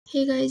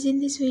Hey guys, in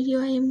this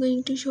video I am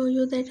going to show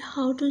you that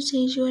how to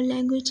change your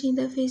language in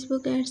the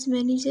Facebook Ads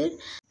Manager.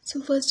 So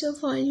first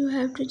of all, you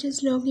have to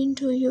just log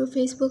into your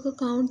Facebook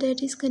account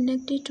that is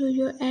connected to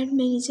your ad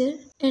manager,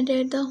 and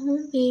at the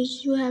home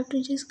page you have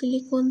to just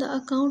click on the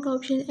account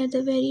option at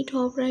the very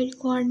top right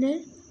corner,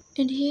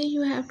 and here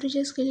you have to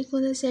just click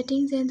on the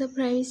settings and the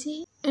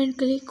privacy and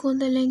click on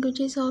the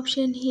languages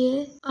option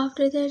here.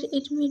 After that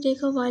it may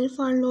take a while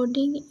for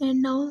loading,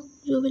 and now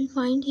you will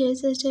find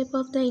here's a step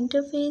of the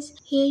interface.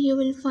 Here you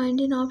will find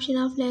an option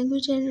of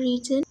language and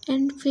region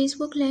and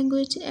Facebook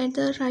language at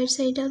the right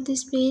side of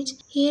this page.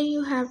 Here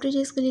you have to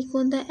just click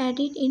on the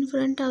edit in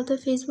front of the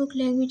Facebook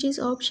languages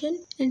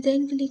option, and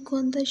then click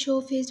on the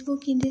show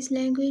Facebook in this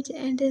language,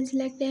 and then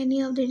select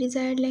any of the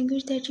desired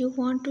language that you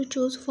want to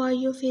choose for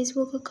your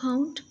Facebook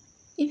account.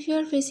 If you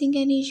are facing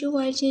any issue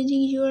while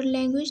changing your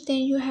language, then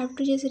you have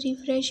to just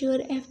refresh your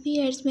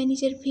FB Ads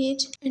Manager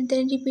page and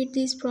then repeat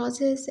this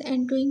process,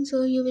 and doing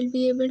so you will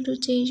be able to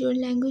change your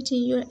language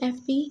in your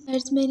FB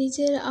Ads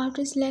Manager.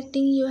 After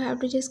selecting, you have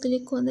to just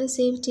click on the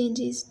save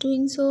changes.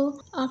 Doing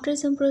so, after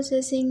some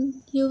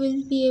processing, you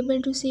will be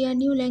able to see a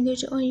new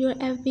language on your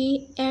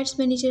FB Ads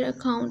Manager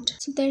account.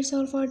 So that's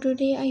all for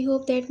today. I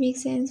hope that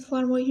makes sense.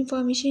 For more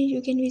information,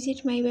 you can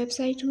visit my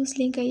website whose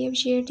link I have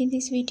shared in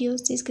this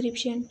video's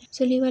description.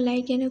 So leave a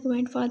like and a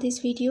comment for this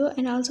video,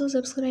 and also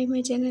subscribe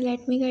my channel.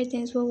 Let me guys,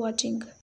 thanks for watching.